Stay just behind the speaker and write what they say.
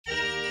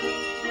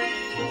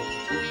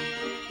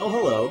Oh,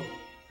 hello.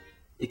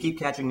 You keep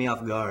catching me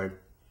off guard.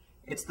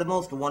 It's the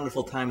most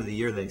wonderful time of the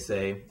year, they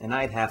say, and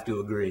I'd have to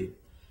agree.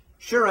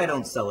 Sure, I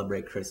don't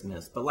celebrate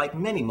Christmas, but like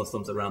many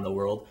Muslims around the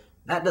world,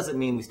 that doesn't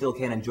mean we still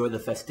can't enjoy the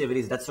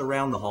festivities that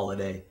surround the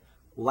holiday,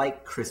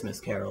 like Christmas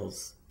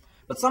carols.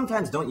 But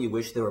sometimes don't you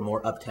wish they were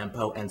more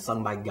up-tempo and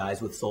sung by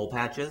guys with soul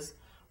patches?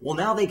 Well,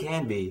 now they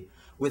can be.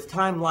 With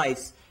Time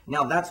Lights,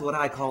 now that's what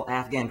I call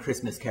Afghan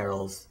Christmas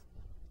carols.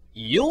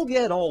 You'll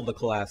get all the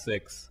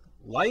classics,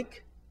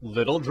 like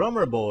Little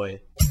Drummer Boy.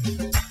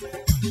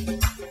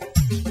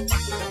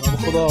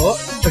 خدا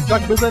چک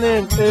چک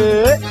بزنین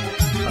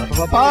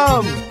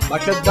پام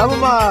مکت دم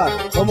اومد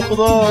نام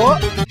خدا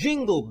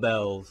Jingle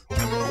Bells.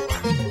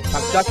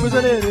 چک چک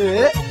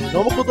بزنین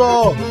نام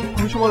خدا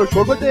کوش ما رو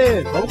شور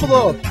بده نام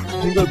خدا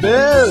جینگل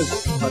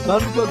بیلز حتما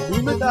میگه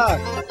بوی میدن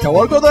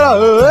کوار کار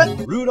داره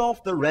Rudolph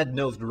the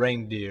Red-Nosed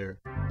Reindeer.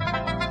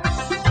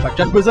 چک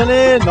چک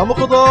بزنین نام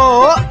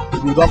خدا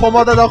رودolf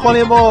آماده در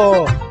خانه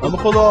ما نام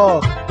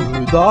خدا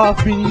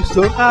رودolf بینی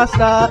سرخ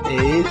هستن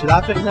هیچ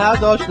رفیق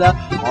نداشته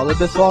حالا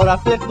به سوار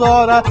رفیق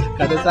داره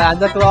کده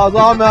سندک رازا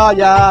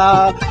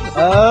آید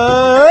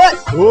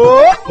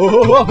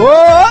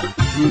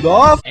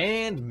رودolf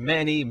And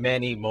many,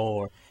 many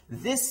more.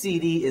 This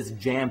CD is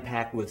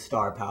jam-packed with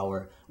star power,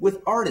 with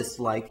artists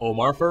like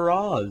Omar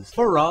Faraz,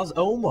 Faraz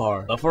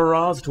Omar, the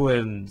Faraz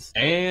Twins,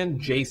 and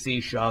J.C.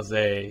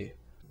 Chazé.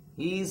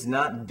 He's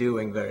not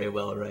doing very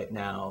well right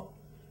now.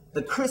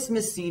 The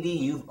Christmas CD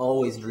you've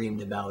always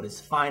dreamed about is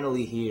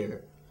finally here.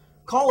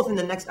 Call within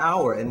the next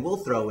hour and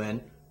we'll throw in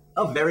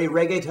a very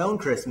reggaeton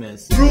Christmas.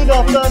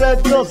 Rudolph the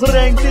red-nosed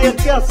reindeer,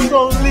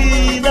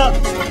 gasolina.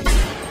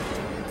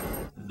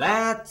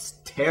 That's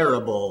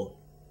terrible.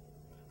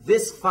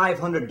 This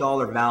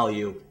 $500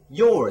 value,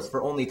 yours for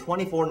only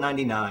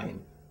 $24.99.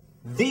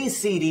 These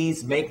CDs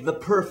make the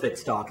perfect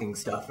stocking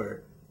stuffer.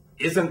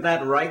 Isn't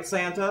that right,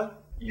 Santa?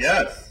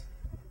 Yes.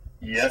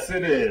 Yes,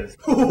 it is.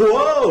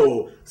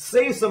 Whoa!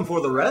 Save some for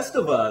the rest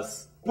of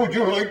us. Would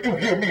you like to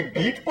hear me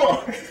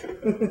beatbox?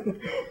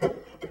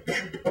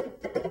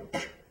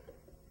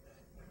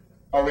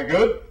 Are we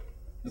good?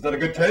 Is that a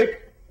good take?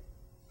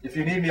 If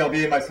you need me, I'll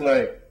be in my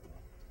sleigh.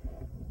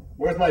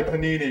 Where's my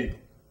panini?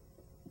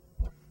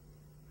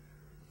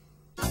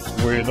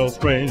 We're no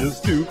strangers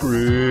to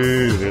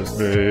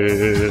Christmas.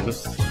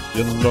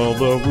 You know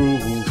the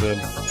rules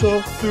and so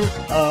do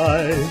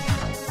I.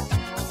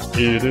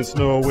 It is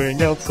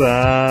snowing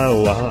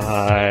outside.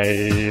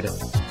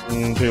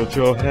 Tilt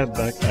your head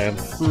back and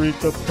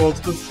reach up towards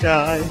the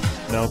sky.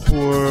 Now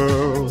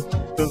twirl,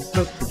 'cause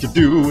that's what you're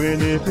doing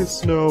if it's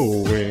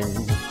snowing.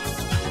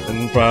 And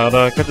try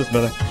to catch as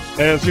many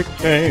as you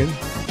can.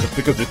 Just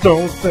because you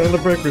don't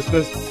celebrate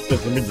Christmas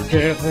doesn't mean you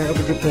can't have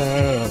a good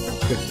time.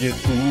 'Cause you get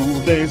 2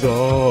 days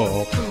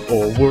off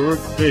or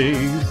work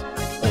days.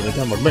 Only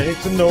time it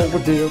makes no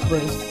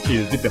difference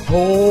is if you're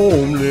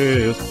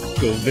homeless.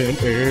 'Cause then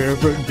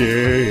every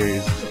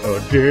day's a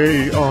day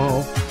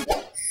off.